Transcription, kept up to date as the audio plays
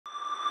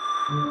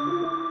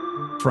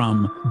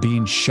From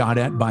being shot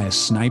at by a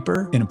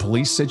sniper in a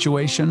police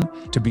situation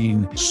to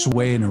being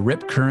swayed in a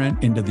rip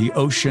current into the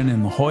ocean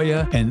in La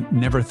Jolla and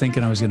never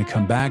thinking I was going to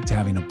come back, to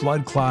having a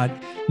blood clot.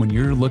 When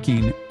you're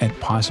looking at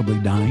possibly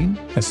dying,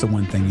 that's the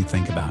one thing you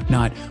think about.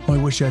 Not, oh, I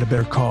wish I had a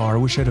better car. I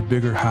wish I had a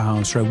bigger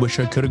house. Or I wish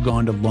I could have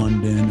gone to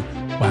London.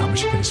 Wow, I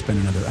wish I could have spent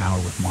another hour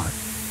with Mark.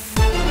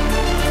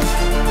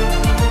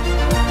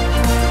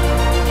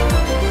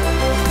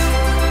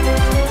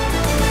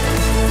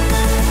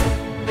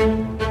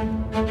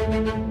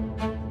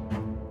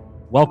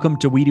 Welcome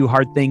to We Do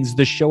Hard Things,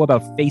 the show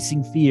about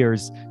facing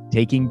fears,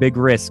 taking big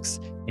risks,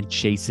 and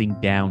chasing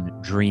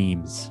down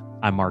dreams.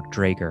 I'm Mark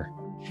Drager.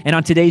 And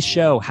on today's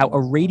show, how a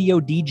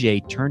radio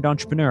DJ turned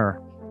entrepreneur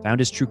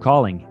found his true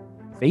calling,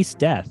 faced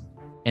death,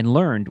 and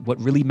learned what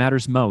really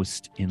matters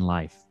most in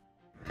life.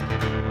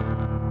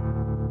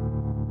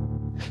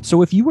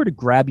 So if you were to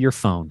grab your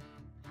phone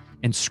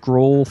and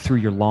scroll through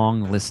your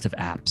long list of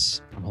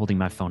apps, I'm holding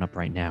my phone up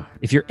right now.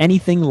 If you're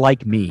anything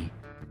like me,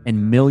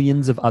 and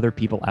millions of other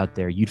people out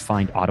there, you'd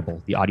find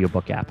Audible, the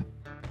audiobook app.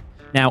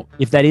 Now,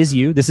 if that is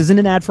you, this isn't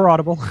an ad for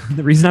Audible.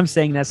 The reason I'm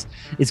saying this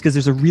is because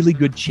there's a really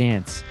good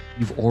chance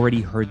you've already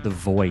heard the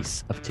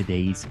voice of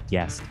today's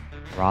guest,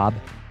 Rob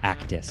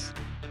Actis.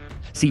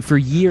 See, for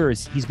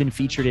years, he's been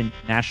featured in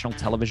national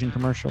television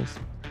commercials,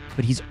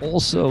 but he's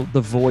also the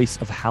voice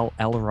of Hal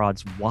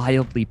Elrod's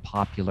wildly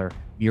popular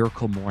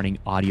Miracle Morning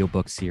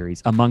audiobook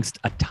series, amongst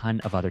a ton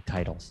of other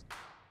titles.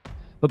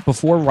 But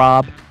before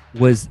Rob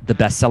was the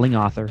best-selling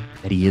author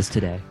that he is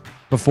today,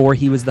 before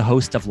he was the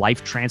host of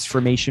Life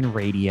Transformation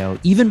Radio,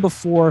 even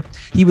before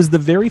he was the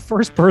very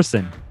first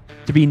person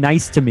to be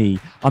nice to me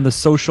on the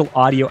social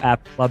audio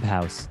app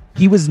Clubhouse,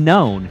 he was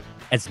known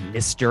as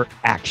Mr.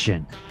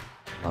 Action.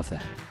 Love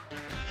that.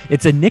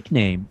 It's a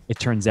nickname, it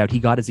turns out, he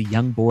got as a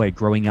young boy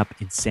growing up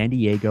in San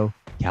Diego,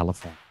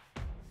 California.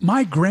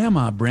 My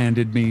grandma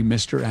branded me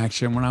Mr.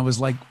 Action when I was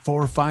like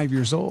 4 or 5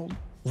 years old.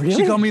 Really?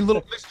 She called me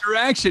Little Mr.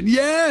 Action.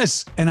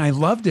 Yes. And I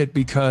loved it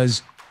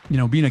because, you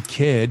know, being a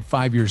kid,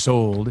 5 years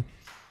old,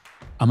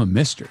 I'm a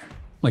Mr.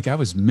 Like I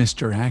was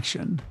Mr.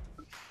 Action.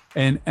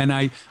 And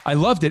I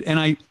loved it. And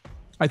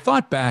I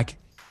thought back,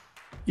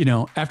 you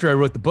know, after I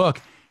wrote the book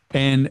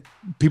and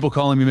people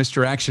calling me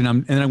Mr. Action.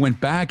 And then I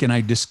went back and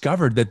I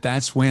discovered that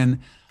that's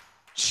when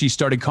she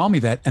started calling me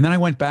that. And then I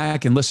went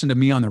back and listened to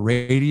me on the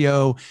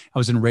radio. I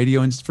was in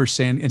radio in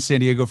San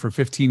Diego for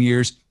 15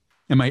 years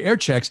in my air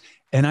checks.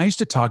 And I used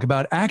to talk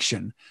about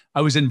action.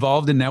 I was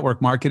involved in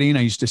network marketing.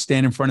 I used to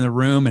stand in front of the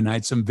room and I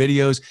had some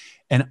videos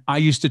and I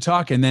used to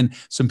talk. And then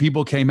some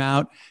people came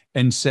out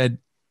and said,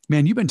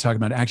 man, you've been talking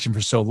about action for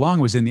so long.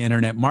 I was in the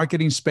internet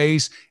marketing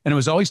space. And I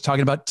was always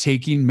talking about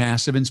taking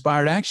massive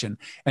inspired action.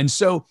 And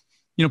so,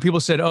 you know, people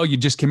said, oh, you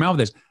just came out with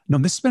this. No,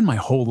 this has been my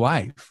whole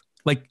life.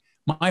 Like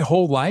my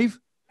whole life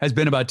has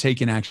been about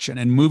taking action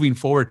and moving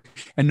forward.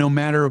 And no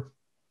matter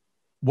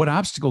what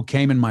obstacle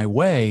came in my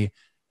way,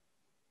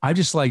 I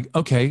just like,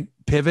 okay,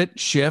 pivot,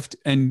 shift,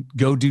 and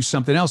go do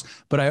something else.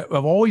 But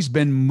I've always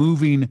been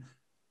moving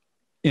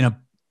in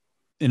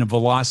a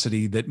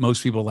velocity that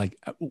most people like,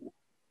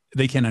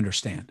 they can't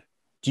understand.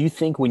 Do you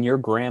think when your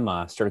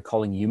grandma started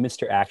calling you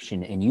Mr.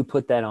 Action and you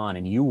put that on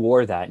and you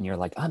wore that and you're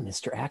like, I'm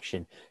Mr.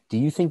 Action, do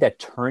you think that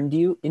turned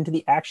you into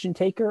the action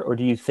taker? Or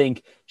do you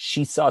think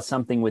she saw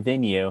something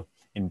within you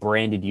and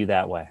branded you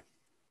that way?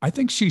 I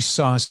think she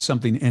saw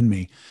something in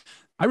me.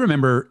 I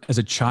remember as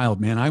a child,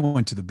 man, I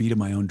went to the beat of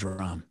my own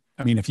drum.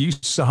 I mean, if you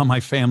saw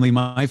my family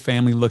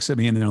looks at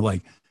me and they're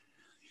like,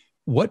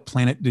 what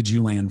planet did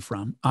you land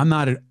from? I'm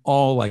not at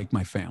all like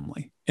my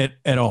family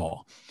at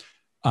all.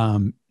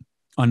 On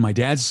my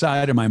dad's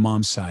side or my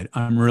mom's side,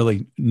 I'm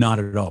really not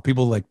at all.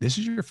 People are like, this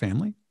is your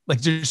family?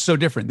 Like they're so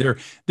different.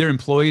 They're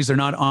employees. They're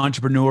not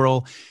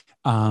entrepreneurial.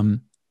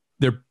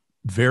 They're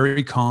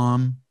very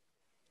calm,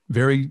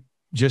 very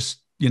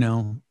just, you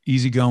know,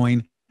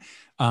 easygoing,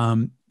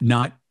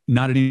 not in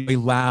any way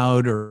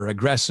loud or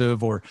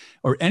aggressive or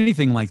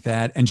anything like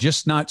that. And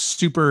just not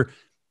super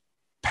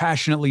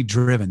passionately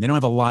driven. They don't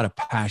have a lot of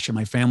passion.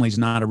 My family's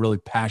not a really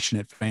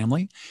passionate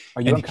family.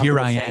 Are you and here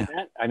I am.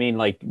 That? I mean,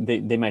 like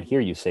they might hear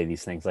you say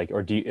these things, like, or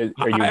are you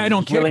I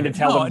don't willing care. to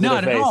tell them to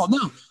their face?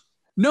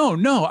 No.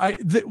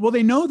 Well,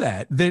 they know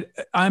that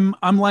I'm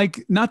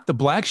like not the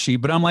black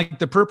sheep, but I'm like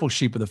the purple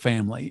sheep of the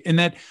family, in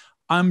that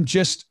I'm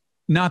just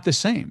not the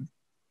same.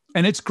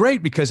 And it's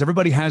great because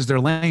everybody has their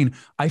lane.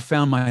 I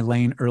found my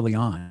lane early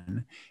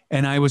on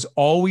and I was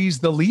always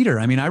the leader.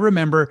 I mean, I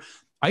remember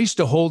I used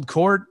to hold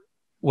court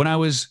when I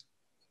was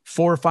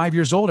 4 or 5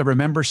 years old. I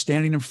remember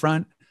standing in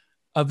front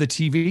of the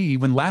TV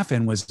when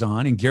Laugh-In was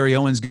on and Gary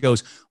Owens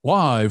goes,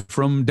 live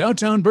from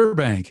downtown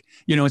Burbank.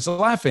 You know, it's a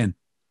Laugh-In.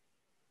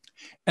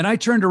 And I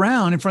turned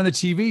around in front of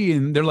the TV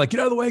and they're like, get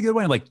out of the way, get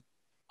away. I'm like,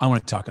 I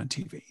want to talk on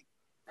TV.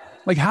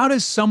 Like, how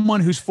does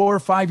someone who's 4 or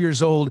 5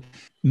 years old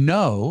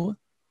know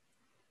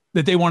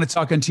that they want to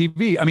talk on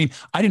TV? I mean,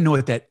 I didn't know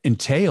what that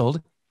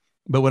entailed,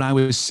 but when I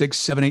was 6,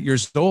 7, 8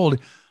 years old,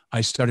 I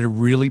started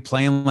really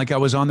playing like I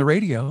was on the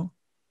radio.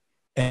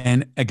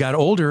 And I got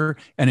older,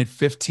 and at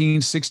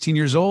 15, 16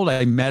 years old,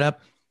 I met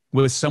up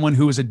with someone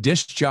who was a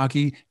disc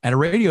jockey at a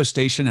radio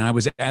station, and I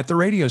was at the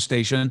radio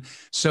station.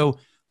 So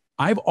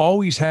I've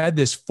always had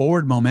this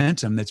forward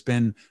momentum that's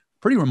been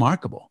pretty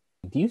remarkable.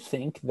 Do you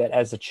think that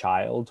as a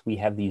child, we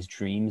have these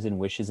dreams and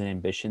wishes and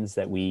ambitions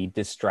that we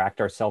distract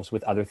ourselves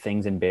with other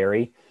things and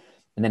bury?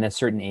 And then at a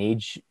certain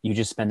age, you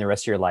just spend the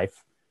rest of your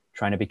life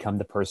trying to become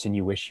the person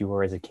you wish you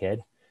were as a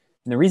kid?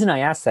 And the reason I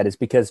ask that is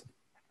because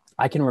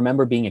I can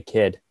remember being a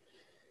kid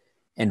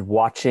and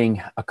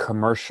watching a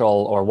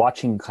commercial or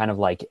watching kind of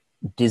like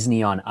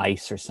Disney on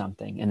Ice or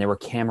something. And there were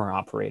camera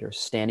operators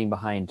standing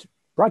behind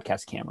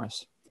broadcast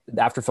cameras.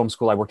 After film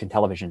school, I worked in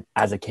television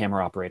as a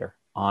camera operator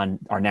on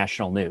our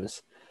national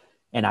news.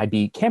 And I'd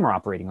be camera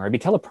operating or I'd be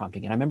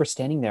teleprompting. And I remember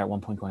standing there at one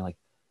point going like,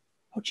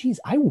 oh, geez,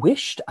 I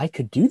wished I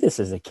could do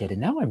this as a kid.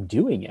 And now I'm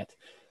doing it.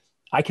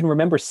 I can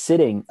remember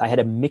sitting, I had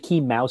a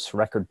Mickey Mouse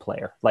record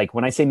player. Like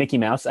when I say Mickey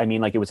Mouse, I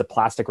mean like it was a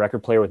plastic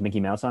record player with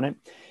Mickey Mouse on it.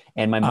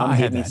 And my mom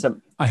gave me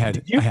some. I had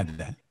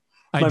that.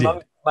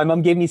 My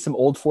mom gave me some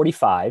old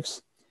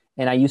 45s.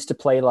 And I used to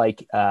play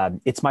like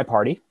It's My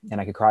Party. And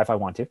I could cry if I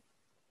want to.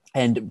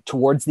 And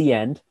towards the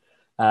end,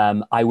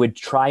 I would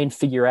try and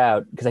figure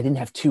out, because I didn't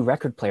have two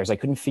record players, I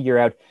couldn't figure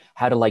out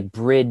how to like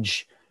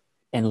bridge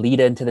and lead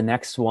into the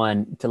next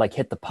one to like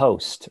hit the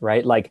post,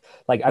 right? Like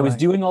I was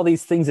doing all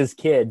these things as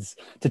kids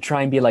to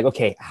try and be like,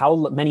 okay, how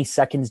many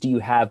seconds do you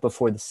have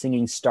before the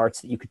singing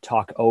starts that you could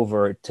talk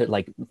over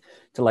to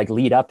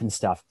lead up and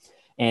stuff?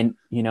 And,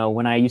 you know,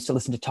 when I used to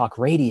listen to talk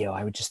radio,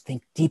 I would just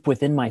think deep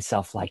within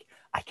myself, like,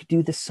 I could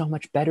do this so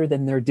much better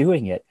than they're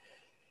doing it.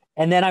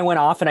 And then I went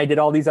off and I did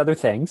all these other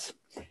things.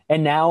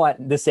 And now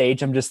at this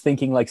age, I'm just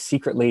thinking like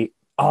secretly,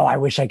 oh, I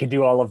wish I could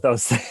do all of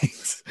those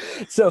things.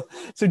 So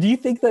do you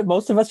think that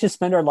most of us just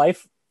spend our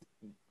life,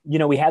 you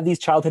know, we have these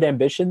childhood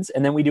ambitions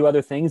and then we do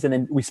other things and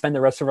then we spend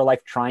the rest of our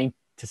life trying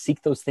to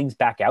seek those things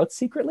back out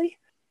secretly?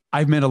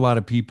 I've met a lot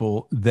of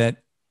people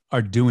that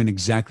are doing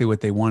exactly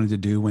what they wanted to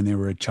do when they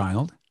were a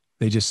child.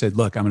 They just said,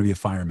 look, I'm going to be a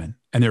fireman.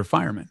 And they're a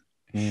fireman.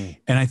 And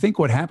I think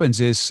what happens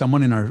is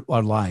someone in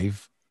our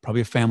life,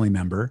 probably a family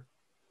member,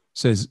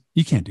 says,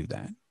 you can't do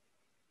that.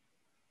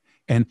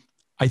 And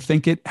I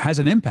think it has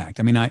an impact.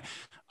 I mean,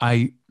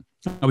 I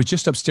was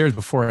just upstairs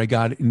before I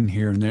got in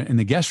here in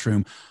the guest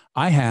room.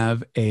 I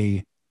have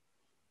a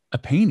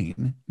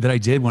painting that I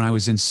did when I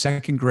was in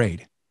second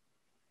grade.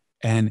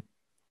 And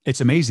it's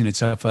amazing.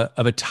 It's of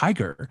a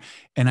tiger.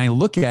 And I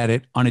look at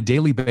it on a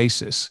daily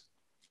basis.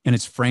 And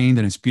it's framed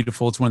and it's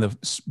beautiful. It's one of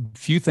the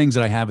few things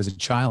that I have as a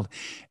child.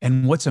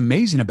 And what's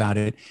amazing about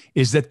it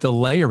is that the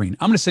layering,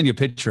 I'm going to send you a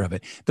picture of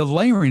it. The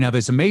layering of it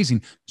is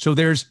amazing. So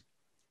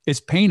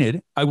it's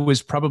painted. I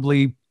was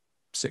probably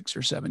 6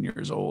 or 7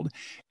 years old.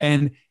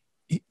 And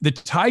the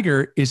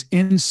tiger is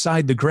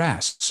inside the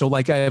grass. So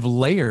like I have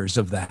layers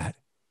of that.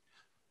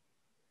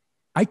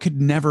 I could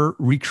never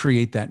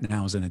recreate that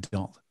now as an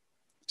adult.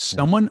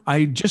 Someone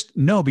I just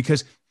know,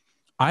 because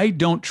I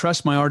don't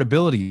trust my art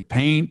ability,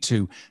 paint,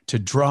 to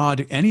draw,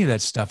 to any of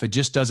that stuff. It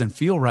just doesn't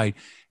feel right.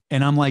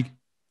 And I'm like,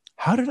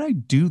 how did I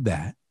do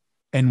that?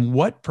 And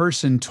what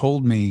person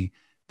told me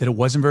that it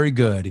wasn't very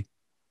good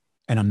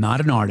and I'm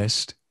not an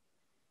artist?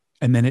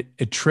 And then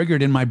it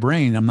triggered in my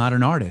brain, I'm not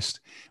an artist.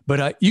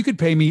 But you could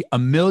pay me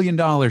 $1 million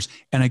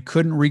and I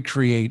couldn't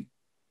recreate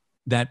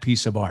that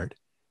piece of art.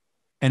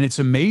 And it's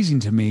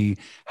amazing to me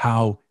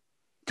how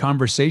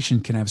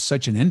conversation can have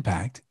such an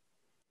impact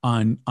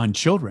on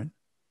children.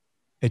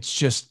 It's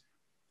just,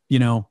 you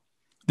know,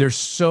 they're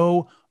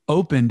so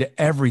open to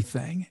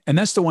everything. And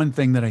that's the one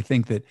thing that I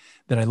think that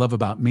I love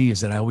about me, is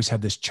that I always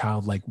have this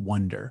childlike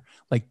wonder,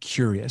 like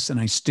curious. And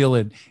I still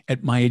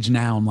at my age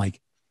now, I'm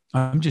like,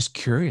 I'm just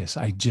curious.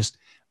 I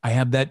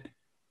have that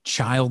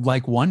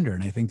childlike wonder.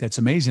 And I think that's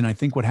amazing. I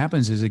think what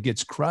happens is it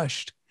gets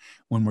crushed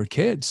when we're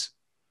kids.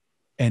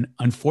 And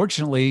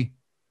unfortunately,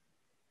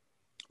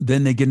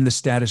 then they get in the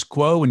status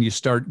quo and you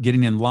start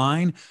getting in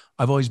line.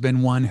 I've always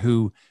been one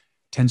who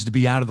tends to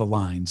be out of the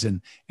lines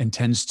and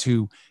tends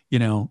to, you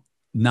know,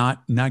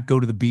 not go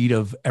to the beat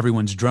of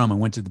everyone's drum. I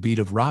went to the beat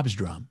of Rob's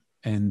drum.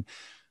 And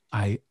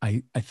I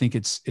think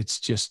it's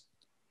just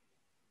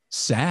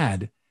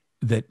sad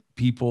that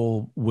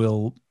people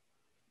will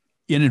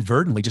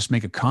inadvertently just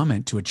make a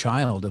comment to a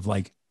child of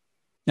like,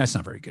 that's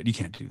not very good. You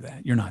can't do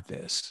that. You're not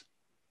this.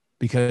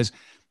 Because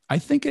I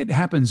think it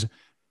happens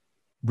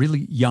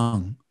really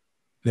young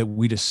that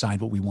we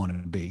decide what we want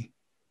to be.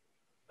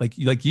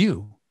 Like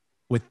you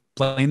with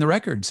playing the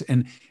records.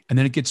 And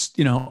then it gets,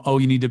 you know, oh,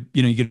 you need to,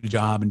 you know, you get a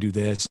job and do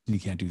this and you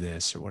can't do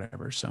this or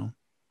whatever. So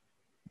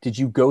did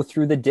you go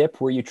through the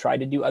dip where you tried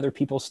to do other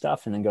people's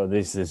stuff and then go,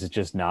 this is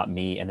just not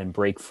me, and then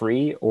break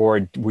free?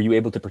 Or were you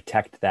able to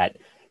protect that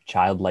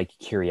childlike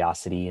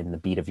curiosity and the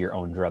beat of your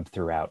own drum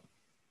throughout?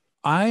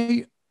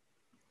 I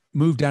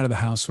moved out of the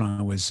house when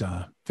I was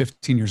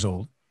 15 years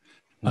old.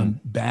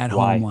 Bad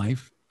Why? home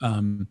life,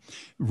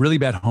 really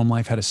bad home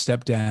life. Had a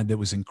stepdad that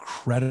was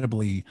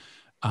incredibly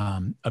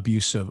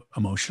abusive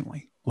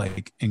emotionally,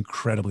 like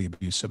incredibly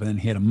abusive. And then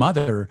he had a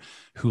mother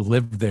who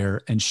lived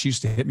there and she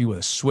used to hit me with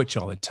a switch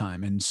all the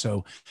time. And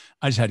so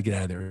I just had to get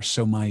out of there.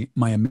 So my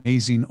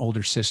amazing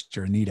older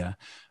sister, Anita,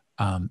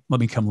 let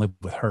me come live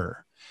with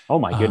her. Oh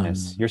my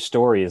goodness. Your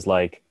story is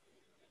like,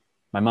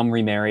 my mom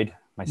remarried.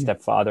 My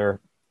stepfather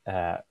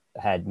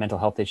had mental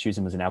health issues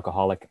and was an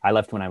alcoholic. I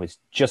left when I was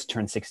just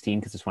turned 16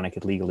 because it's when I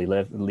could legally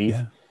leave.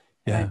 Yeah.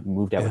 And I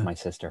moved out with my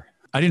sister.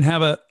 I didn't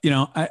have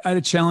I had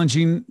a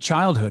challenging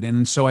childhood.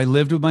 And so I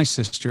lived with my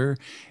sister,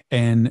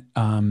 and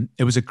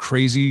it was a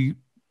crazy,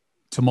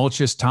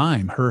 tumultuous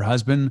time. Her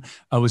husband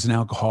was an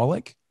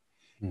alcoholic.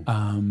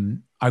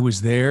 I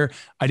was there.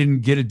 I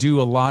didn't get to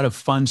do a lot of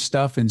fun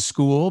stuff in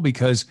school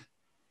because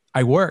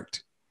I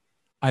worked.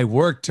 I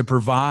worked to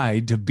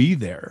provide, to be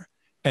there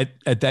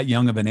at that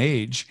young of an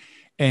age.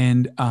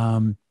 And,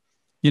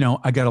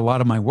 I got a lot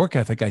of my work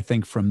ethic, I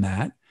think, from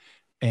that.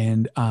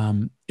 And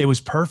it was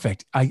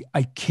perfect. I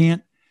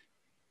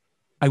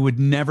would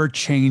never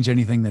change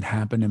anything that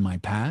happened in my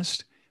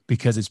past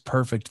because it's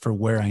perfect for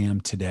where I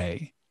am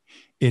today.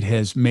 It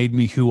has made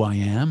me who I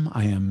am.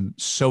 I am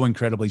so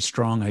incredibly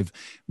strong. I've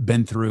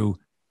been through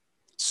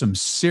some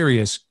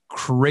serious,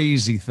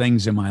 crazy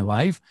things in my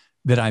life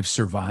that I've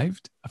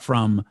survived,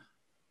 from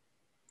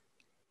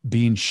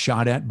being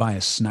shot at by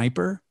a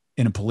sniper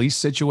in a police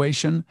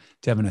situation,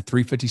 to having a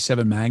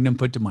 .357 Magnum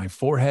put to my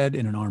forehead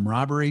in an armed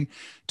robbery,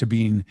 to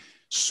being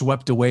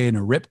swept away in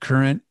a rip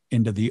current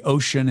into the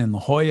ocean in La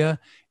Jolla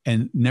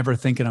and never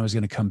thinking I was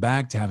going to come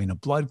back, to having a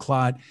blood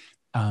clot,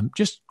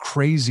 just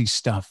crazy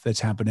stuff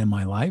that's happened in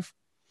my life.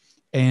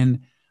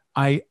 And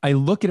I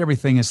look at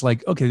everything as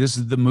like, okay, this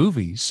is the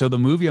movie. So the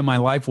movie of my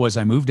life was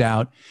I moved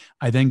out.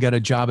 I then got a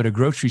job at a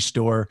grocery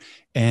store,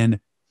 and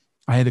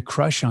I had a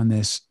crush on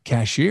this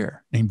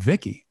cashier named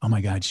Vicky. Oh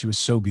my God, she was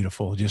so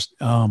beautiful. Just,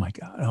 oh my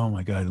God,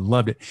 I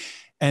loved it.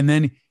 And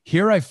then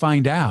here I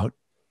find out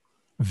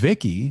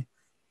Vicky,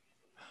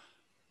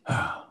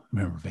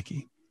 remember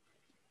Vicky?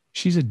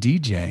 She's a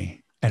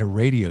DJ at a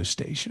radio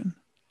station.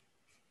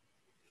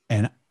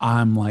 And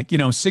I'm like,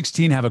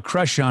 16, have a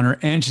crush on her,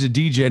 and she's a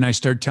DJ. And I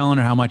start telling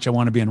her how much I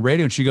want to be on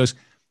radio. And she goes,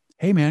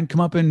 hey man, come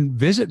up and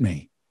visit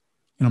me.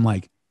 And I'm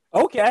like,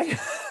 okay.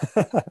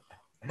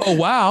 oh,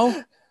 wow.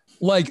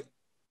 Like,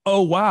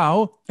 oh,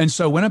 wow. And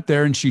so I went up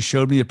there, and she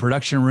showed me the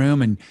production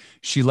room, and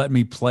she let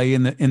me play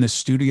in the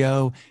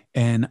studio.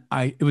 And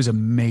it was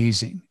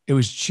amazing. It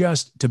was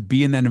just to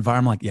be in that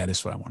environment. Like, yeah, this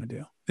is what I want to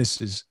do. This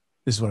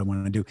is what I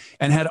want to do.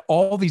 And had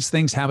all these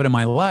things happen in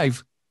my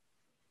life,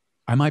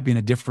 I might be in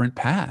a different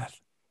path.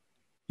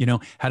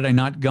 Had I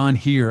not gone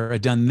here,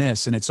 I'd done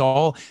this, and it's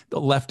all the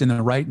left and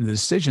the right and the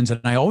decisions.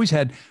 And I always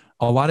had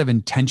a lot of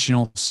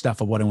intentional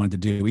stuff of what I wanted to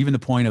do. Even the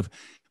point of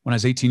when I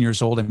was 18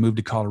 years old, I moved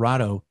to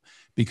Colorado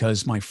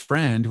because my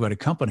friend who had a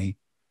company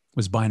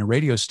was buying a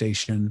radio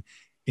station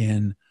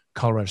in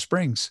Colorado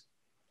Springs,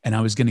 and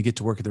I was going to get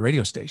to work at the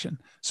radio station.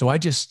 So I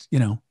just,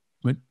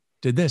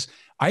 did this.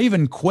 I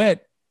even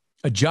quit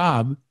a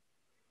job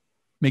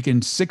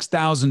making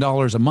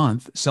 $6,000 a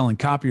month selling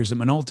copiers at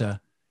Minolta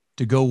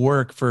to go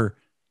work for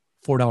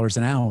 $4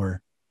 an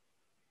hour,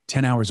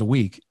 10 hours a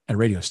week at a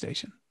radio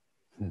station.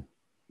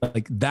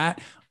 Like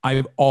that,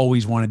 I've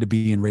always wanted to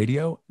be in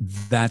radio.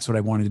 That's what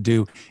I wanted to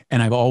do.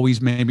 And I've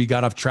always maybe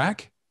got off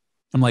track.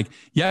 I'm like,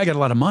 yeah, I got a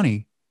lot of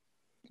money,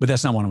 but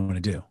that's not what I want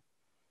to do.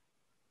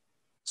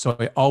 So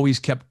I always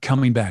kept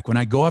coming back. When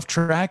I go off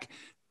track,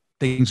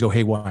 things go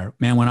haywire.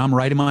 Man, when I'm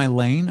right in my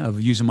lane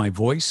of using my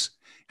voice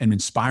and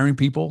inspiring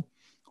people,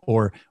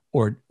 or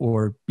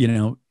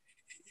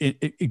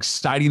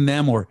exciting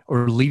them or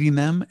leading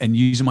them and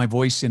using my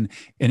voice and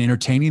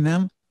entertaining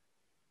them,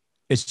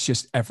 it's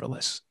just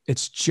effortless.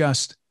 It's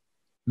just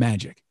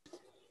magic.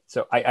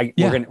 So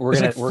we're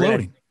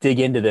gonna dig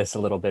into this a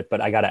little bit,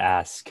 but I got to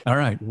ask. All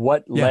right.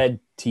 What led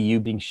to you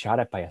being shot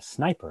at by a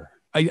sniper?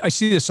 I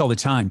see this all the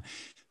time.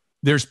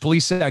 There's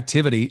police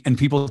activity and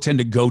people tend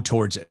to go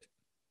towards it.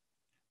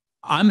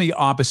 I'm the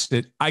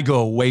opposite. I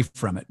go away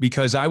from it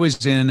because I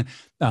was in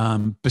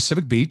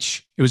Pacific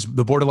Beach. It was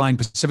the borderline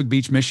Pacific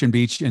Beach, Mission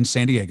Beach in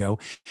San Diego.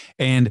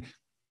 And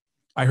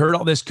I heard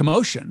all this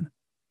commotion,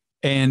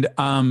 and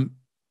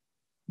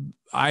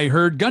I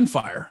heard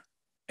gunfire,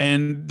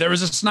 and there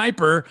was a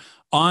sniper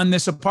on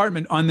this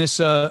apartment, on this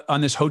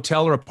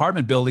hotel or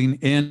apartment building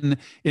in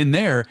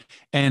there.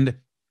 And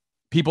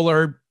people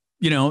are,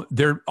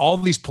 they're all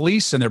these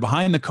police, and they're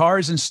behind the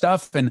cars and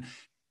stuff. And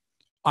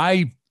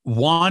I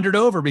wandered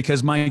over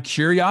because my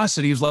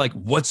curiosity was like,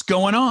 what's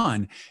going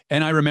on?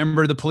 And I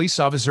remember the police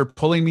officer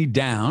pulling me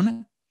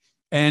down,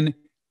 and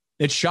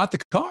it shot the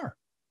car.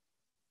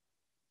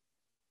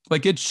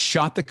 Like, it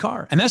shot the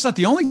car. And that's not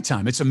the only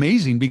time. It's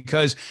amazing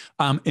because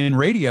in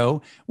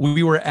radio,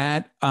 we were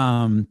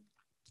on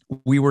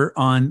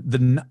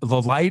the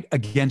Light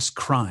Against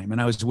Crime.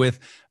 And I was with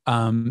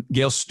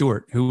Gail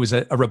Stewart, who was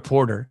a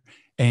reporter.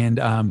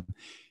 And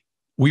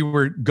we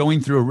were going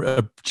through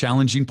a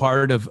challenging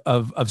part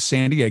of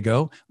San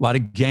Diego, a lot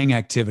of gang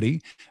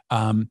activity.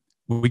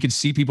 We could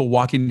see people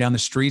walking down the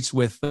streets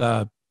with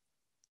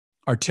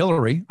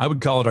artillery. I would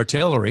call it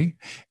artillery.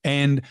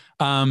 And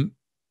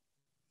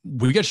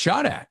we got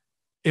shot at.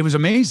 It was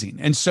amazing.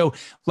 And so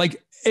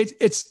like,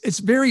 it's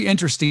very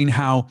interesting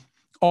how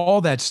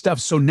all that stuff.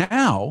 So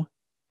now,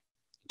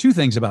 two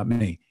things about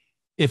me.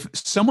 if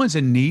someone's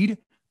in need,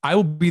 I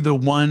will be the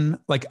one,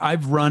 like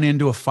I've run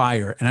into a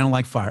fire and I don't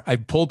like fire. I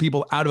pull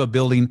people out of a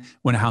building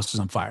when a house is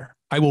on fire.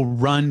 I will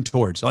run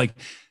towards, like,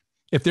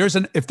 if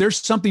there's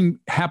something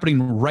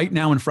happening right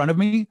now in front of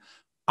me,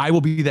 I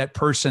will be that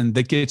person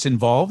that gets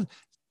involved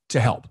to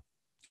help.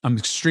 I'm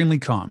extremely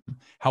calm.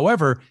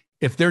 However,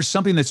 if there's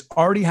something that's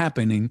already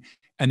happening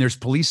and there's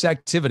police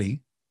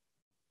activity,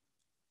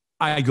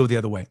 I go the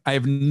other way. I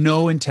have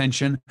no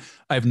intention.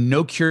 I have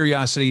no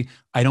curiosity.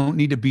 I don't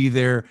need to be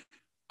there.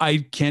 I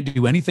can't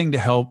do anything to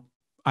help.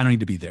 I don't need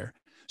to be there.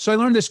 So I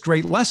learned this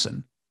great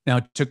lesson. Now,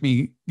 it took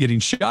me getting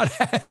shot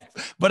at,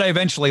 but I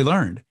eventually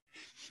learned.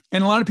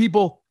 And a lot of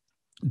people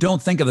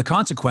don't think of the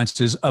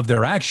consequences of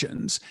their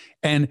actions.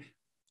 And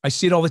I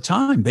see it all the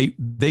time.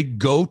 They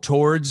go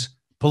towards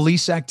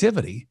police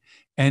activity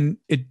and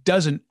it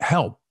doesn't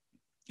help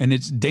and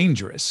it's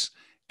dangerous.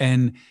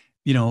 And,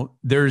 you know,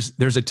 there's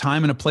a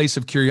time and a place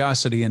of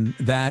curiosity, and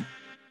that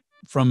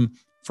from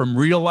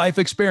real life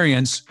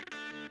experience,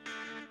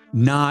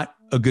 not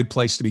a good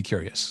place to be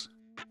curious.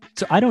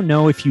 So I don't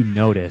know if you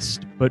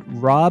noticed, but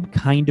Rob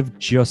kind of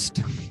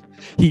just,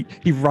 he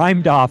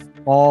rhymed off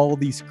all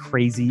these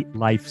crazy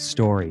life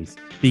stories.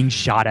 Being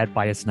shot at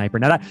by a sniper.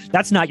 Now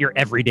that's not your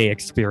everyday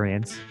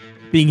experience.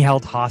 Being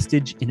held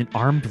hostage in an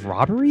armed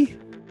robbery?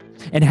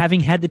 And having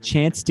had the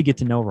chance to get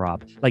to know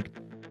Rob, like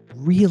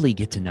really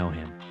get to know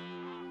him,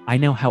 I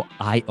know how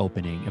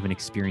eye-opening of an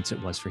experience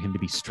it was for him to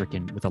be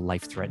stricken with a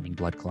life-threatening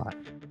blood clot.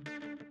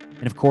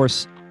 And of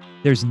course,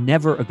 there's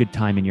never a good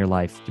time in your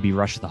life to be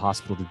rushed to the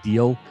hospital to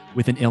deal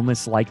with an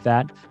illness like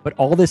that. But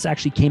all this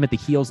actually came at the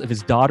heels of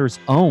his daughter's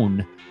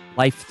own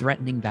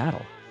life-threatening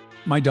battle.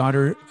 My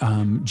daughter,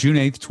 June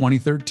 8th,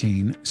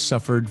 2013,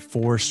 suffered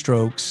 4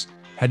 strokes,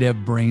 had to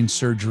have brain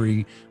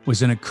surgery,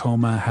 was in a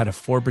coma, had a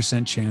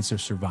 4% chance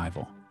of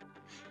survival.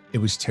 It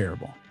was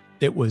terrible.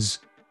 It was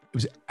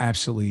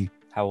absolutely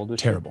How old was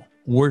terrible.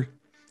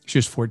 She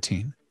was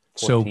 14. 14.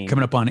 So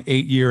coming up on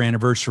 8-year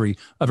anniversary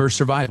of her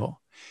survival.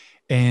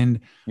 And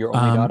Your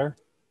only daughter?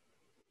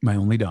 My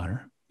only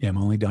daughter. Yeah,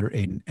 my only daughter,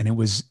 Aiden. And it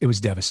was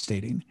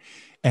devastating.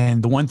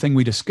 And the one thing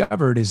we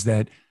discovered is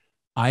that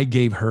I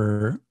gave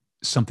her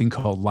something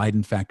called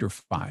Leiden factor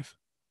 5.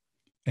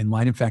 And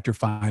Leiden factor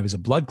 5 is a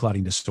blood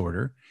clotting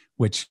disorder,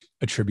 which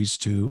attributes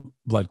to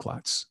blood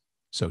clots.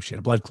 So she had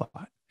a blood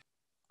clot.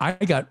 I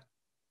got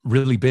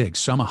really big.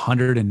 So I'm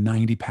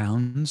 190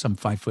 pounds. I'm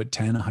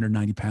 5'10",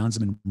 190 pounds.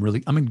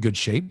 I'm in good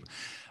shape.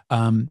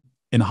 In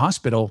the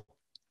hospital,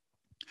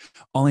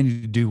 all I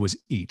needed to do was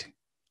eat.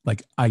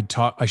 Like I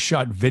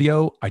shot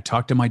video. I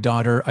talked to my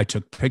daughter. I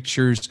took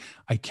pictures.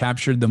 I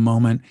captured the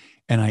moment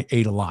and I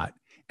ate a lot.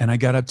 And I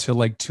got up to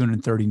like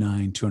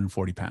 239,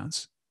 240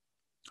 pounds.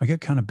 I got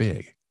kind of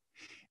big.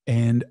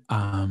 And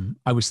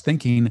I was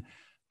thinking,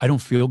 I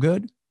don't feel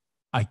good.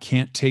 I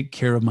can't take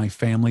care of my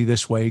family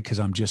this way because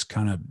I'm just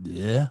kind of,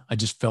 I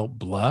just felt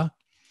blah.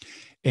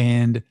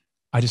 And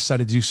I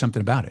decided to do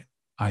something about it.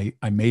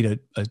 I made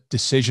a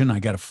decision. I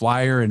got a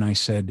flyer and I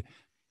said,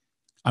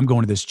 I'm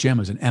going to this gym.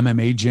 It was an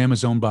MMA gym.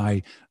 It's owned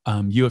by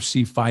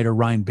UFC fighter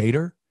Ryan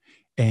Bader.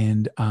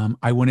 And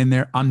I went in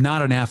there. I'm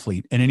not an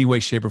athlete in any way,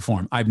 shape, or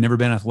form. I've never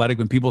been athletic.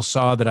 When people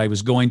saw that I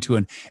was going to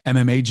an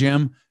MMA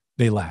gym,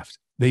 they laughed.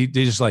 They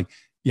just like,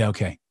 yeah,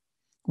 okay.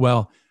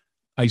 Well,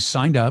 I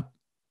signed up.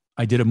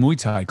 I did a Muay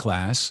Thai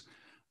class.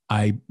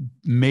 I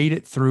made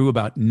it through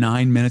about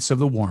 9 minutes of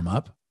the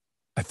warm-up.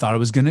 I thought I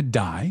was going to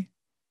die,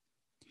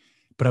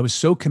 but I was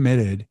so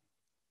committed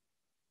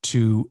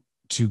to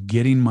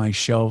getting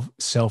myself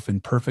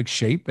in perfect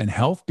shape and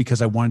health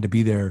because I wanted to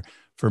be there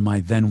for my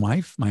then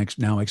wife, my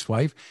now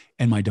ex-wife,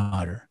 and my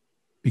daughter,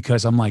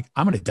 because I'm like,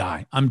 I'm going to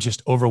die. I'm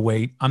just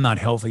overweight. I'm not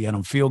healthy. I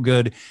don't feel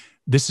good.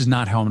 This is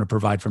not how I'm going to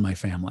provide for my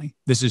family.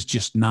 This is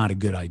just not a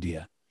good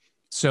idea.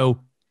 So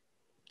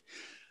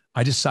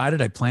I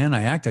decided, I planned,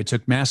 I act, I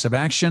took massive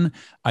action.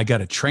 I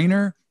got a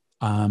trainer.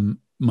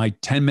 My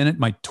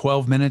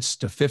 12 minutes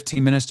to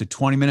 15 minutes to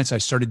 20 minutes, I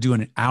started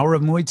doing an hour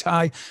of Muay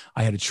Thai.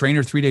 I had a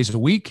trainer 3 days a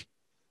week.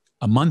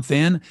 A month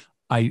in,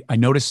 I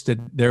noticed that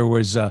there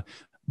was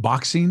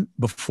boxing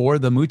before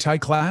the Muay Thai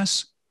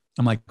class.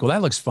 I'm like, well,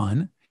 that looks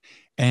fun.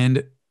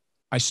 And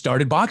I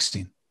started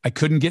boxing. I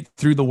couldn't get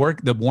through the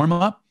warm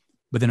up,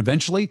 but then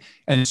eventually.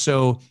 And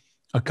so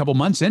a couple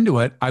months into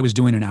it, I was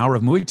doing an hour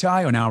of Muay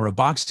Thai, an hour of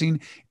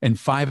boxing, and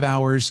 5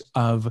 hours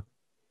of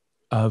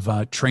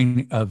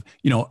training,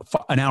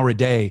 an hour a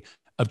day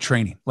of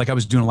training. Like I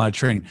was doing a lot of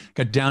training.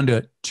 Got down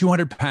to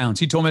 200 pounds.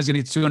 He told me I was going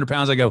to get 200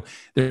 pounds. I go,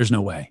 there's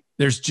no way.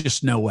 There's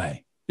just no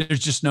way. There's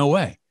just no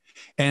way.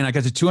 And I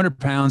got to 200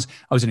 pounds.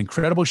 I was in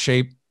incredible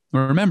shape.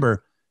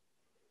 Remember,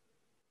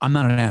 I'm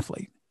not an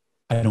athlete.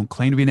 I don't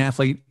claim to be an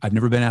athlete. I've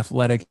never been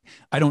athletic.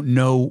 I don't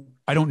know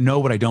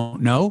what I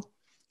don't know.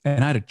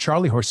 And I had a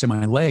Charlie horse in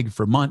my leg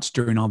for months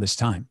during all this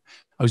time.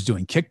 I was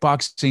doing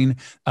kickboxing.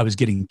 I was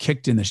getting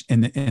kicked in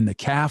the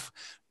calf.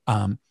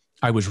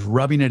 I was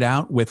rubbing it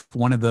out with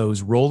one of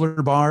those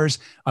roller bars.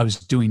 I was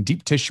doing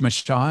deep tissue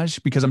massage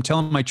because I'm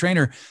telling my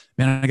trainer,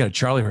 man, I got a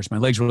Charlie horse. My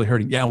leg's really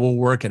hurting. Yeah, we'll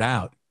work it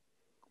out.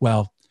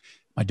 Well,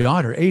 my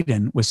daughter,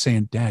 Aiden, was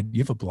saying, Dad,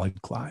 you have a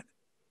blood clot.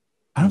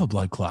 I don't have a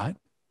blood clot.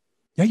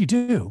 Yeah, you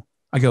do.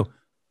 I go,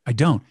 I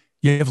don't.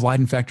 You have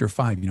Leiden factor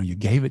 5. You know, you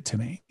gave it to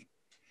me.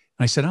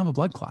 And I said, I have a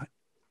blood clot.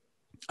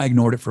 I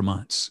ignored it for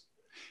months.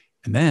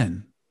 And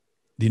then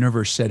the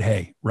universe said,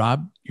 hey,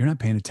 Rob, you're not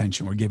paying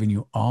attention. We're giving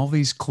you all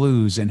these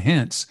clues and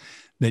hints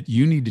that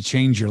you need to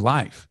change your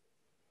life.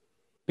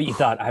 But you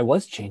thought I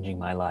was changing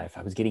my life.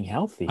 I was getting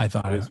healthy. I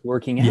thought I was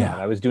working out. Yeah.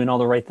 I was doing all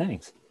the right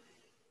things.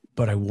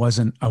 But I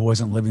wasn't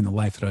living the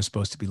life that I was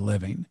supposed to be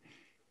living.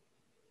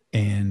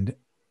 And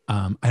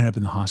I ended up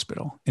in the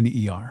hospital, in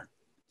the ER.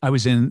 I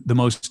was in the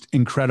most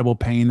incredible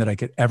pain that I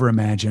could ever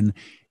imagine.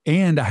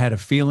 And I had a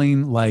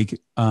feeling like,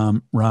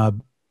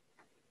 Rob,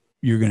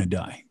 you're going to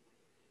die.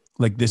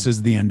 Like, this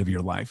is the end of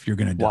your life. You're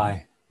going to die.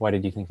 Why? Why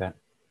did you think that?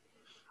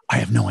 I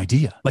have no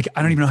idea. Like,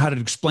 I don't even know how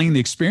to explain the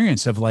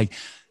experience of, like,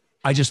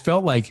 I just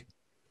felt like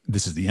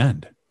this is the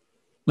end.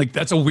 Like,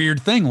 that's a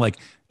weird thing. Like,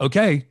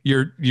 okay,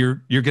 you're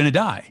going to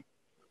die.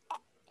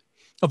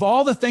 Of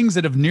all the things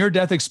that have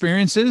near-death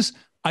experiences,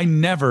 I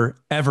never,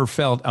 ever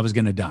felt I was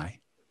going to die.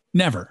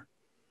 Never.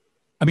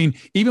 I mean,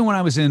 even when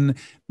I was in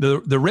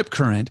the rip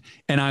current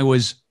and I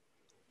was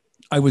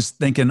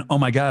thinking, oh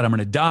my God, I'm going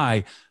to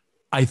die.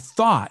 I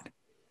thought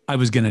I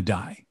was going to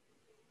die.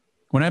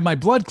 When I had my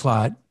blood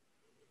clot,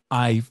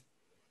 I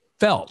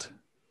felt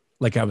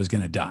like I was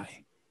going to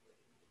die.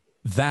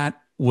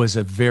 That was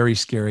a very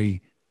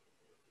scary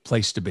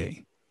place to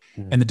be.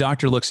 Mm-hmm. And the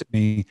doctor looks at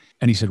me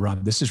and he said,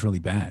 Rob, this is really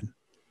bad.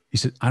 He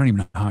said, I don't even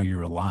know how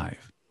you're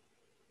alive.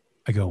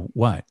 I go,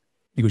 what?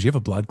 He goes, you have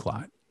a blood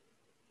clot.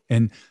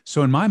 And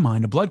so in my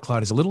mind, a blood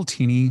clot is a little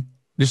teeny,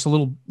 just a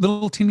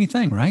little teeny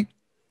thing, right?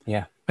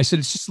 Yeah. I said,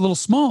 it's just a little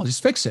small.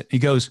 Just fix it. He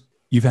goes,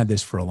 you've had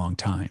this for a long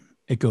time.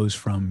 It goes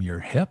from your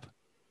hip,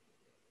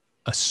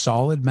 a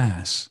solid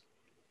mass,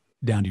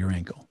 down to your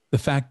ankle. The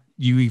fact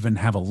you even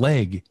have a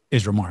leg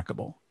is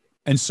remarkable.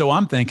 And so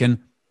I'm thinking,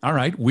 all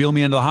right, wheel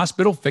me into the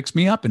hospital, fix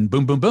me up, and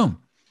boom, boom,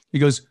 boom. He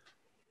goes,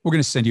 we're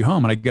going to send you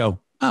home. And I go,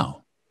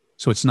 oh,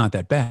 so it's not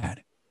that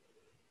bad.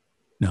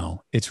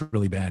 No, it's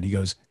really bad. He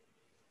goes,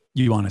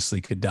 you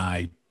honestly could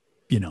die,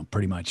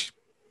 pretty much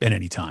at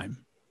any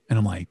time. And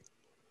I'm like,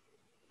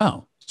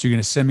 oh, so you're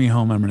going to send me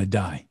home and I'm going to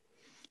die.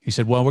 He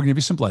said, well, we're going to give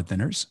you some blood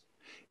thinners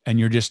and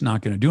you're just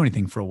not going to do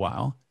anything for a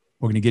while.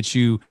 We're going to get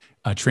you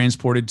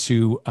transported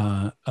to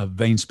a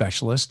vein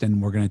specialist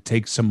and we're going to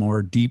take some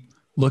more deep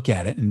look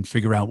at it and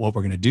figure out what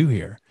we're going to do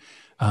here.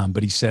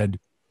 But he said,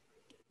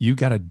 you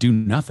got to do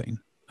nothing.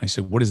 I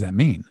said, what does that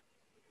mean?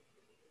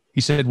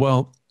 He said,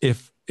 well,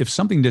 if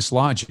something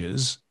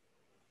dislodges,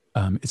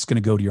 it's going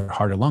to go to your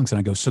heart or lungs. And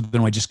I go, so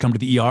then I just come to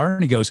the ER?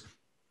 And he goes,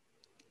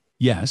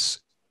 yes.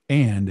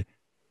 And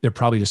they're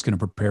probably just going to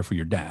prepare for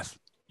your death.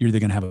 You're either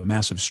going to have a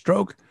massive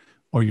stroke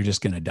or you're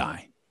just going to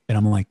die. And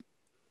I'm like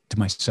to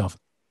myself,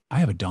 I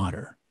have a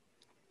daughter,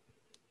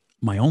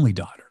 my only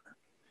daughter,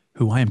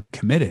 who I am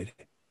committed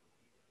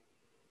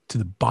to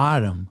the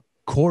bottom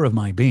core of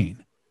my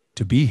being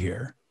to be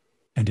here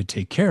and to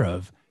take care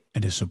of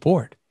and to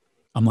support.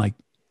 I'm like,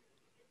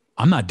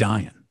 I'm not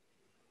dying.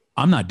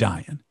 I'm not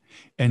dying.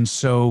 And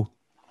so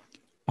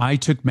I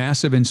took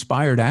massive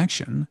inspired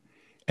action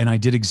and I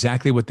did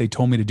exactly what they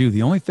told me to do.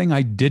 The only thing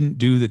I didn't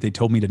do that they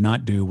told me to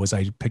not do was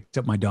I picked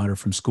up my daughter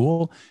from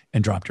school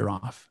and dropped her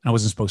off. And I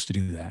wasn't supposed to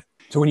do that.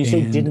 So when you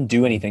say didn't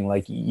do anything,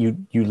 like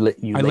you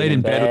I laid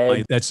in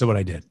bed. That's what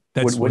I did.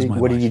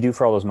 What did you do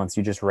for all those months?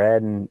 You just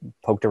read and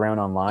poked around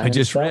online? I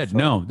just read.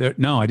 No,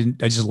 I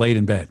didn't. I just laid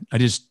in bed. I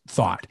just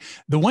thought.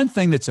 The one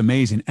thing that's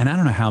amazing, and I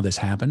don't know how this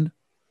happened,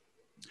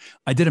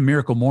 I did a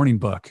Miracle Morning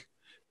book.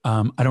 I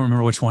don't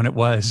remember which one it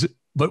was,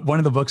 but one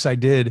of the books I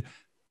did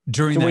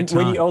during that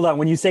time. Hold on.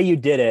 When you say you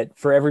did it,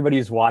 for everybody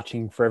who's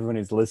watching, for everyone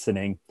who's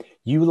listening,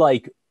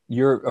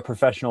 you're a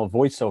professional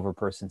voiceover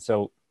person.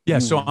 So yeah,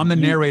 so I'm the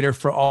narrator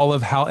for all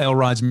of Hal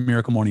Elrod's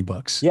Miracle Morning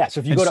books. Yeah, so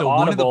if you go to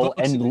Audible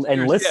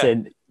and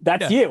listen,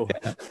 that's you.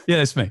 Yeah,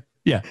 that's me.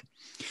 Yeah.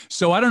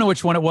 So I don't know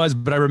which one it was,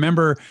 but I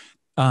remember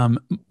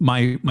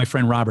my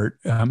friend Robert,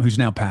 who's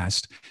now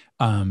passed,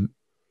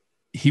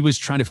 he was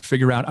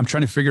I'm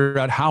trying to figure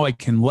out how I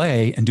can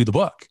lay and do the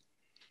book.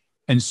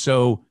 And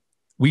so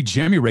we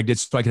jimmy rigged it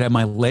so I could have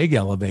my leg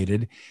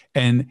elevated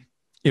and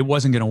it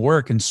wasn't going to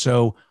work. And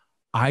so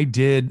I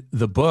did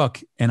the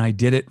book and I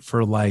did it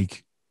for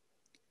like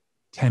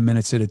 10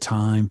 minutes at a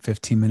time,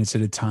 15 minutes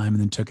at a time,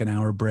 and then took an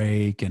hour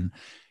break. And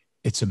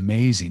it's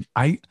amazing.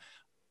 I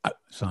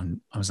was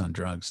on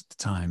drugs at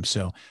the time.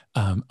 So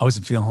I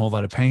wasn't feeling a whole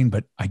lot of pain,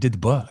 but I did the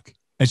book.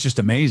 It's just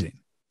amazing.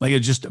 Like, it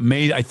just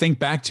amazing. I think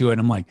back to it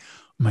and I'm like,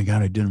 oh my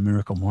God, I did a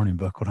Miracle Morning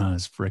book when I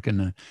was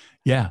freaking,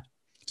 yeah.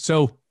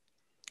 So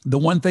the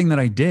one thing that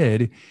I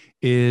did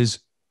is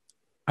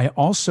I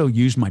also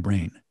used my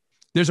brain.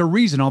 There's a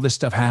reason all this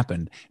stuff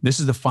happened. This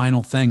is the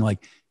final thing.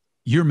 Like,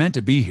 you're meant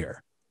to be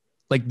here.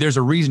 Like, there's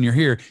a reason you're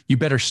here. You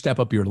better step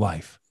up your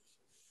life.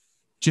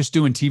 Just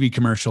doing TV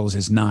commercials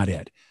is not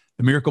it.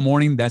 The Miracle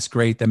Morning, that's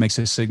great. That makes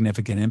a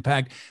significant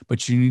impact,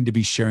 but you need to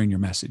be sharing your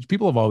message.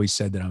 People have always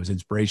said that I was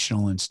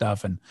inspirational and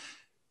stuff. And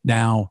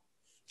now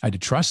I had to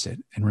trust it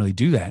and really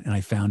do that. And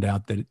I found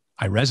out that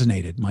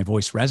my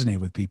voice resonated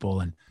with people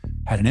and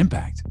had an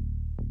impact.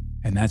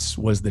 And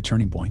was the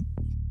turning point.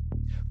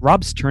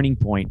 Rob's turning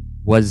point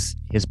was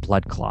his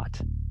blood clot.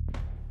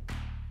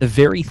 The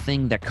very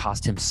thing that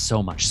cost him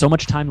so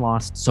much time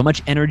lost, so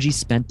much energy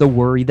spent, the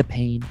worry, the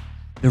pain,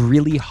 the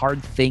really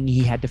hard thing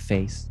he had to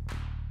face.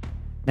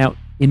 Now,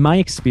 in my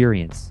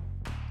experience,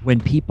 when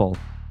people,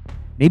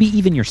 maybe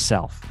even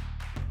yourself,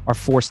 are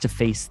forced to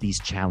face these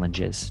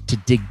challenges, to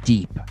dig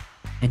deep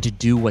and to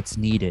do what's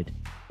needed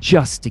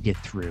just to get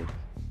through,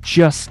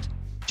 just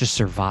to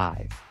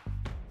survive.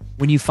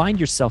 When you find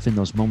yourself in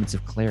those moments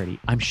of clarity,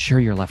 I'm sure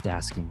you're left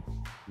asking,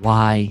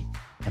 why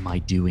am I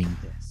doing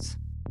this?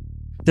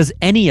 Does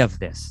any of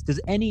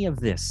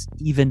this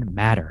even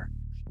matter?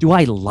 Do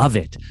I love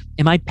it?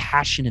 Am I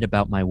passionate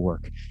about my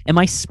work? Am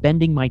I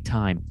spending my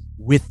time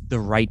with the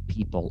right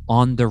people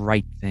on the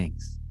right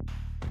things?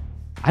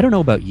 I don't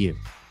know about you,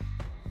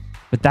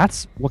 but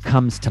that's what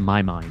comes to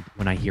my mind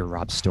when I hear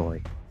Rob's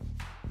story.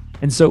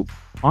 And so,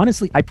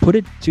 honestly, I put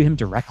it to him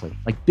directly,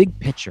 like big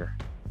picture.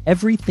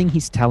 Everything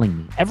he's telling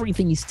me,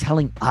 everything he's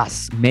telling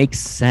us makes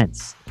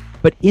sense.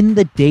 But in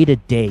the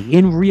day-to-day,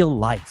 in real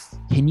life,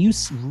 can you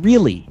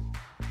really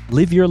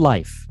live your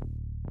life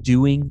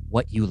doing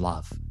what you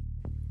love?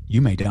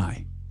 You may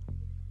die.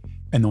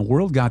 And the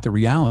world got the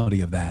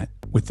reality of that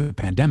with the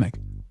pandemic.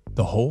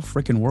 The whole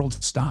freaking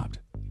world stopped.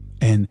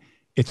 And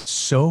it's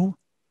so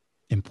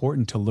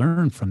important to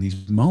learn from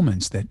these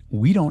moments that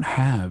we don't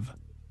have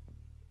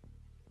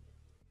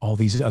all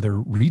these other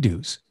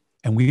redos.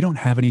 And we don't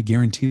have any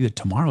guarantee that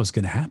tomorrow is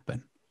going to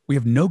happen. We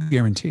have no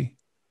guarantee.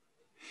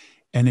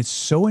 And it's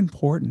so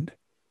important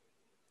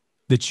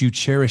that you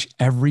cherish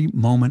every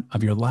moment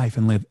of your life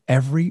and live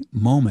every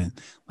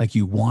moment like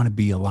you want to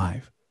be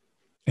alive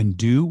and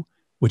do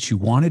what you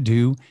want to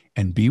do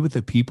and be with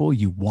the people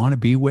you want to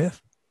be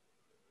with.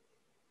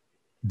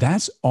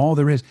 That's all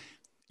there is.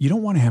 You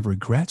don't want to have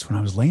regrets. When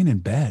I was laying in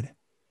bed,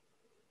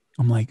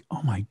 I'm like,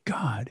 oh my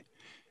God,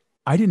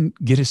 I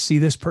didn't get to see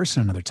this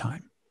person another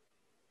time.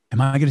 Am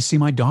I going to see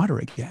my daughter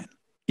again?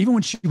 Even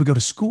when she would go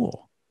to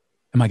school,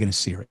 am I going to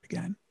see her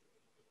again?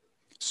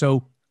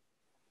 So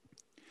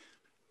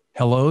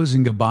hellos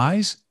and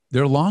goodbyes,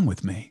 they're along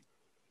with me.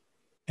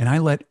 And I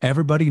let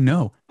everybody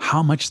know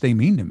how much they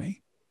mean to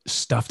me.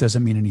 Stuff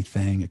doesn't mean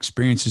anything.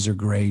 Experiences are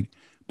great,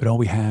 but all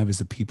we have is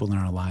the people in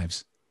our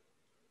lives.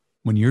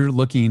 When you're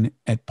looking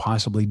at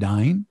possibly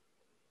dying,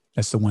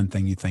 that's the one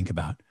thing you think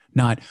about.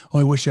 Not, oh,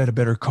 I wish I had a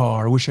better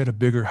car. I wish I had a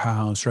bigger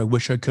house, or I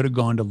wish I could have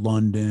gone to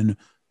London.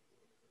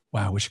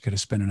 Wow, I wish I could have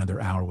spent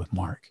another hour with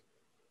Mark.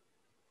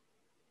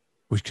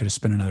 Wish I could have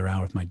spent another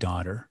hour with my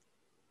daughter.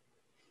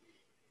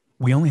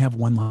 We only have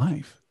one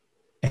life,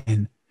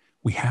 and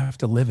we have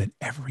to live it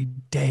every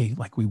day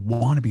like we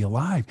want to be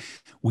alive.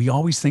 We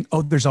always think,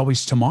 oh, there's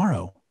always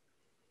tomorrow.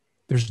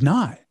 There's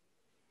not.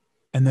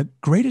 And the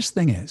greatest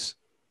thing is,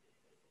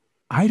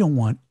 I don't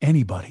want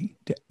anybody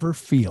to ever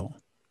feel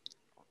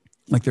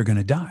like they're going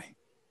to die.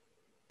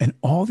 And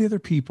all the other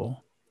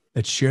people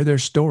that share their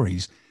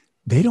stories,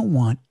 they don't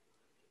want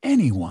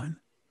anyone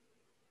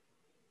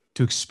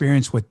to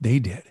experience what they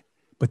did.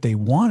 What they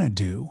want to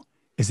do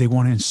is they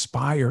want to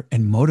inspire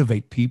and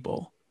motivate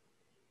people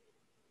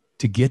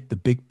to get the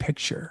big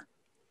picture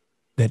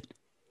that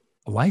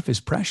life is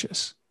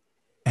precious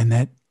and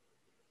that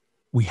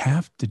we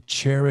have to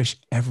cherish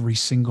every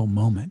single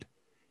moment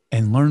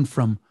and learn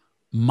from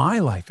my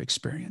life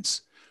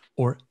experience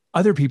or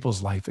other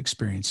people's life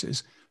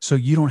experiences so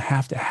you don't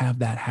have to have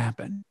that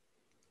happen.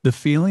 The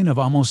feeling of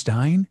almost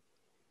dying,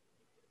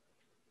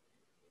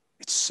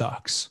 it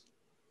sucks.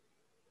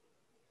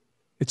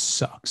 It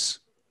sucks.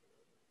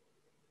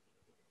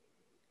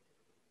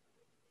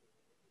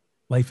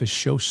 Life is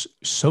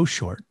so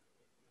short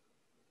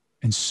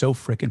and so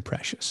freaking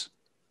precious.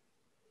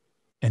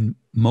 And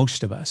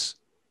most of us,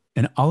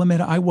 and I'll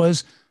admit I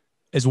was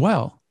as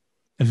well,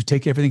 as we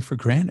take everything for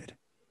granted.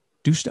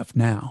 Do stuff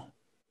now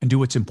and do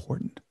what's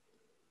important.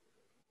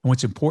 And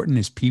what's important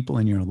is people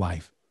in your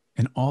life.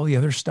 And all the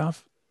other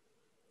stuff,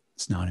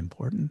 it's not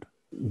important.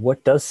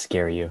 What does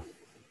scare you?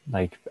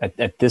 Like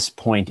at this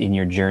point in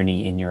your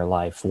journey in your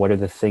life, what are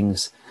the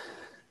things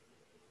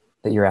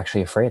that you're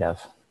actually afraid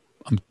of?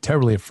 I'm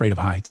terribly afraid of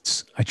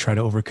heights. I try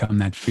to overcome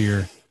that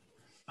fear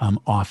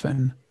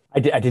often. I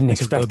didn't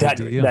expect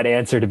that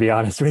answer, to be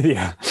honest with you.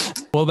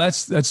 Well,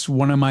 that's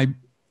one of my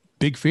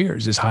big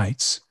fears is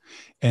heights.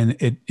 And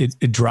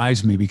it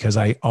drives me because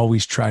I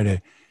always try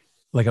to,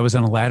 like I was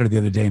on a ladder the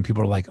other day and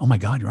people were like, oh my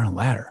God, you're on a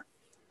ladder.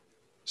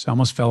 So I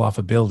almost fell off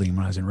a building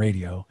when I was in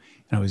radio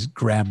and I was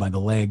grabbed by the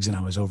legs and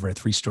I was over a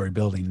 3-story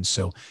building. And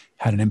so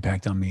had an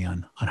impact on me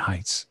on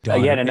heights.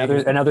 Again,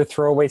 another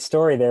throwaway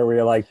story there where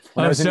you're like,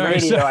 when I was in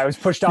radio, I was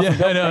pushed off a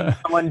building.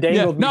 Someone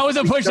dangled me. No, I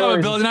wasn't pushed off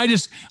a building. I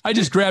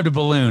just grabbed a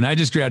balloon.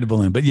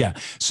 But yeah.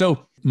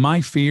 So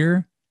my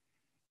fear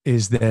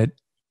is that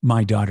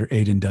my daughter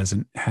Aiden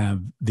doesn't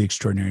have the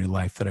extraordinary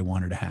life that I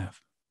want her to have.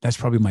 That's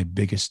probably my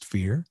biggest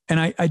fear. And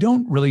I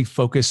don't really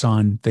focus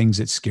on things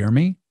that scare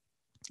me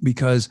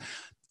because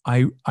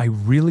I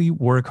really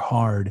work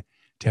hard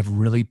to have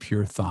really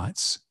pure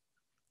thoughts.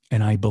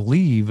 And I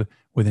believe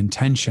with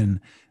intention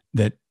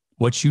that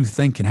what you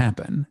think can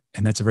happen.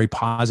 And that's a very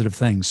positive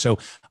thing. So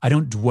I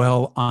don't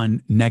dwell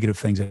on negative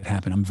things that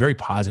happen. I'm very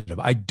positive.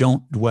 I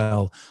don't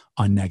dwell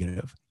on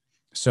negative.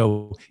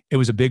 So it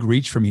was a big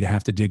reach for me to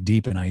have to dig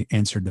deep. And I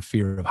answered the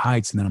fear of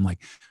heights. And then I'm like,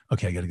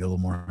 okay, I got to get a little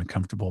more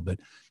uncomfortable. But,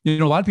 you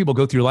know, a lot of people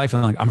go through life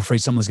and like, I'm afraid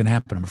something's going to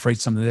happen. I'm afraid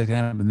something's going to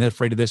happen. They're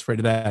afraid of this, afraid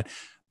of that.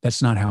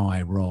 That's not how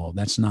I roll.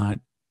 That's not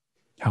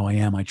how I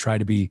am. I try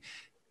to be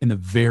in the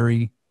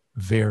very,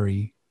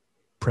 very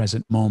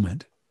present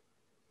moment,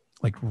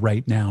 like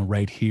right now,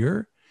 right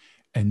here.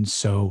 And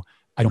so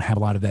I don't have a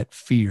lot of that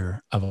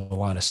fear of a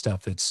lot of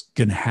stuff that's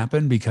going to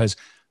happen because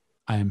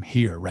I'm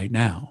here right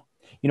now.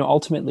 You know,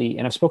 ultimately,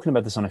 and I've spoken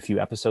about this on a few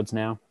episodes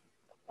now,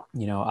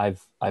 you know,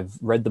 I've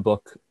read the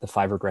book, The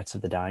 5 Regrets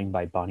of the Dying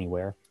by Bonnie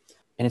Ware,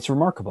 and it's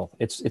remarkable.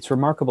 It's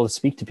remarkable to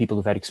speak to people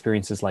who've had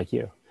experiences like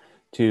you,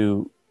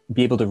 to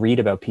be able to read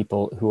about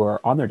people who are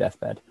on their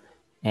deathbed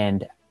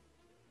and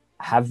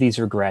have these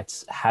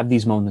regrets, have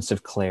these moments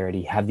of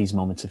clarity, have these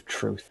moments of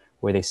truth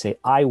where they say,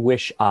 I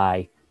wish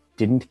I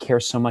didn't care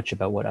so much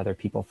about what other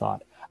people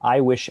thought.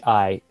 I wish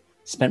I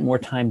spent more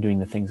time doing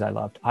the things I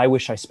loved. I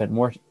wish I spent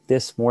more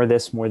this,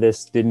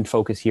 didn't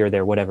focus here,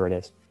 there, whatever it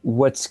is.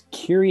 What's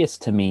curious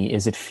to me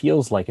is it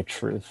feels like a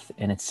truth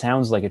and it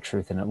sounds like a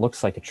truth and it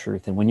looks like a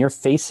truth. And when you're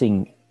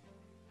facing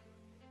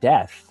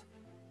death,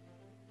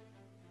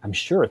 I'm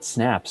sure it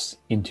snaps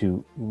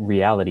into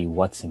reality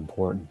what's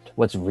important,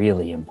 what's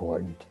really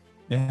important.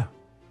 Yeah.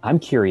 I'm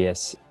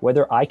curious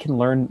whether I can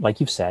learn, like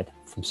you've said,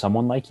 from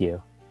someone like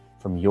you,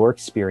 from your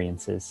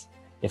experiences.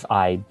 If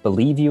I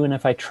believe you and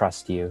if I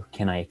trust you,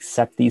 can I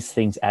accept these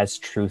things as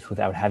truth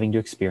without having to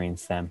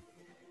experience them?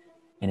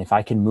 And if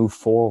I can move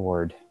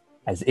forward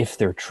as if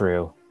they're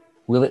true,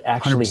 will it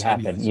actually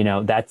happen? Yes. You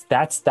know, that's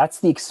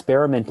the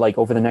experiment, like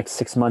over the next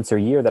 6 months or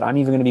year that I'm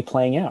even going to be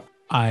playing out.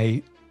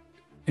 I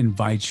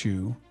invite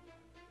you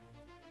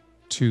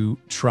to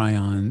try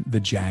on the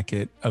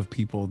jacket of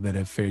people that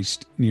have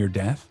faced near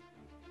death,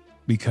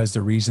 because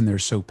the reason they're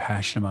so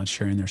passionate about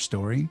sharing their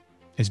story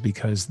is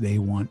because they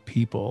want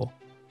people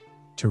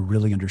to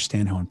really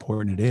understand how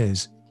important it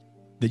is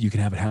that you can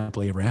have it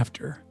happily ever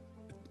after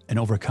and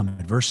overcome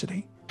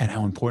adversity, and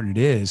how important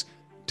it is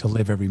to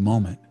live every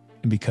moment.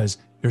 And because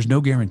there's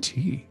no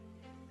guarantee.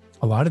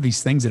 A lot of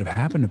these things that have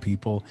happened to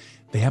people,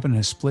 they happen in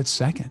a split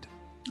second.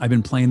 I've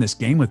been playing this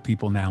game with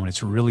people now, and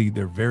it's really,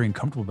 they're very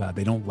uncomfortable about it.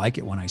 They don't like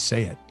it when I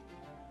say it.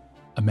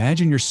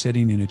 Imagine you're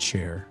sitting in a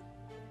chair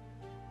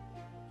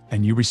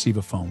and you receive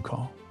a phone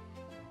call,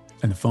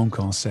 and the phone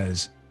call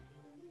says,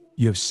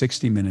 you have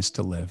 60 minutes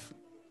to live.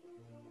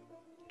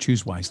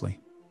 Choose wisely.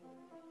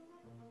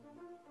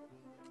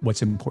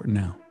 What's important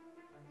now?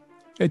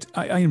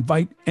 I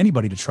invite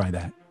anybody to try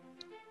that.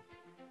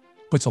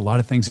 Puts a lot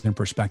of things in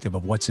perspective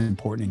of what's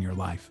important in your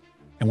life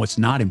and what's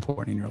not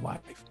important in your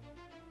life.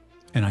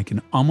 And I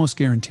can almost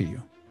guarantee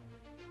you,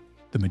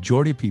 the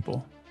majority of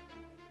people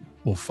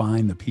will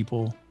find the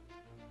people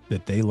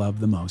that they love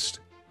the most,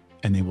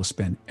 and they will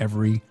spend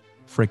every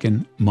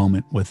freaking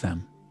moment with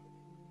them.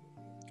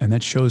 And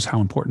that shows how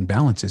important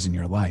balance is in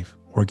your life.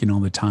 Working all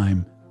the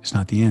time is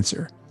not the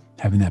answer.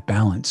 Having that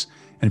balance.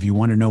 And if you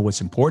want to know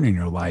what's important in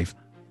your life,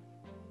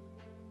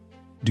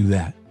 do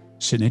that.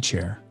 Sit in a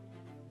chair,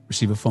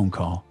 receive a phone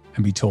call,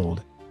 and be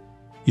told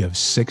you have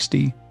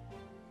 60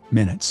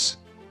 minutes,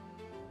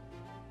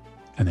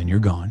 and then you're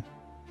gone.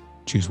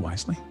 Choose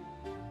wisely.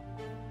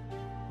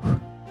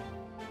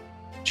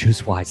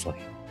 Choose wisely.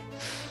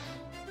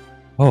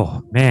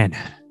 Oh, man.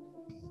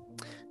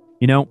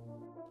 You know,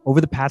 over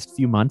the past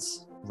few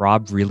months,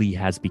 Rob really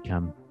has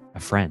become a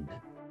friend.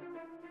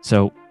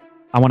 So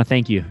I want to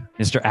thank you,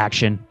 Mr.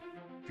 Action,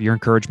 for your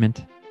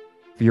encouragement,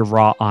 for your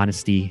raw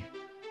honesty,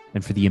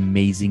 and for the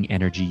amazing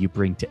energy you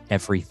bring to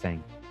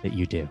everything that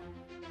you do.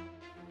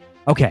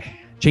 Okay,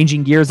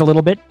 changing gears a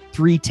little bit.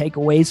 3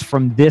 takeaways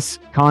from this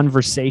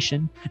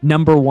conversation.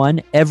 Number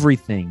 1,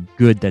 everything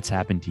good that's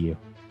happened to you.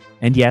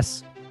 And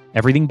yes,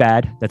 everything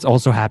bad that's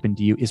also happened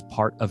to you is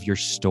part of your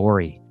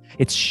story.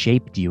 It's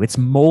shaped you. It's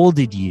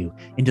molded you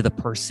into the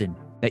person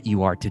that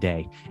you are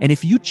today. And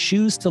if you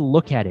choose to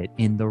look at it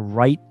in the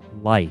right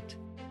light,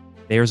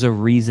 there's a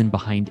reason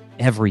behind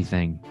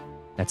everything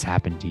that's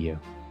happened to you.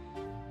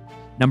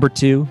 Number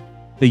 2,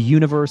 the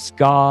universe,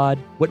 God,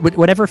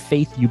 whatever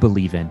faith you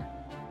believe in,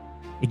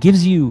 it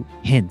gives you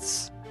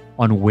hints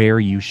on where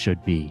you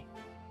should be,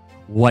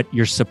 what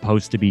you're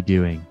supposed to be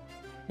doing,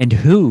 and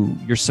who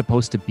you're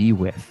supposed to be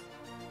with.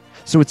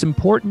 So it's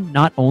important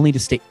not only to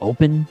stay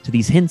open to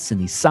these hints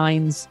and these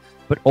signs,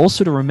 but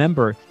also to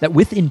remember that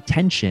with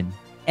intention,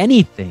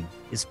 anything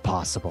is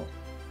possible.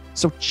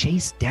 So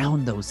chase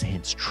down those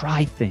hints,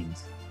 try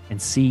things, and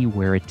see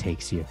where it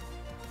takes you.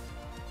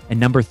 And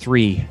number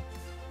 3,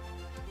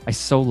 I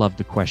so love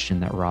the question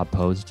that Rob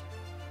posed.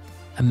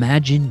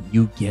 Imagine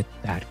you get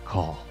that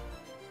call.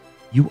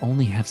 You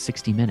only have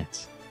 60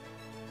 minutes.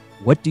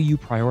 What do you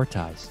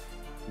prioritize?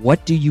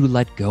 What do you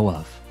let go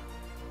of?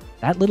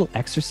 That little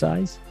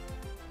exercise,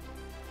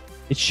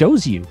 it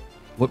shows you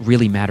what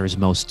really matters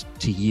most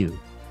to you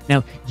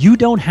Now, you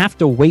don't have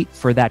to wait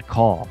for that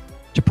call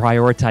to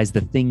prioritize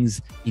the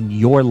things in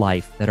your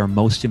life that are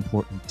most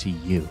important to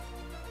you.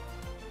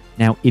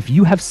 Now, if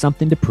you have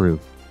something to prove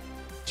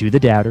to the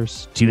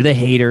doubters, to the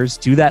haters,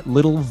 to that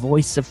little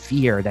voice of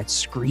fear that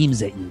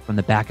screams at you from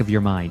the back of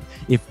your mind,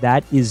 if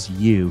that is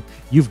you,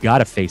 you've got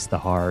to face the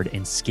hard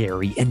and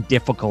scary and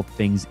difficult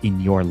things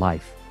in your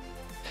life.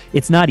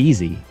 It's not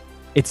easy.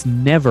 It's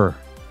never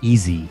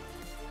easy.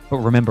 But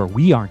remember,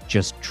 we aren't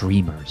just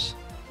dreamers.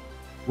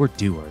 We're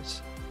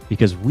doers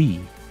because we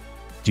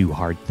do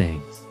hard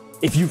things.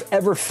 If you've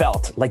ever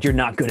felt like you're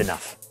not good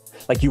enough,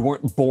 like you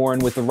weren't born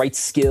with the right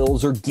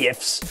skills or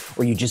gifts,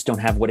 or you just don't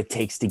have what it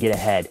takes to get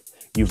ahead,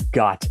 you've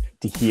got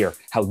to hear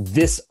how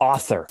this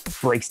author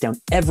breaks down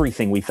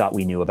everything we thought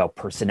we knew about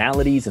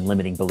personalities and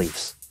limiting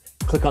beliefs.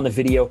 Click on the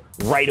video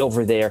right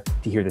over there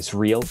to hear this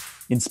real,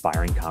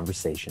 inspiring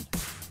conversation.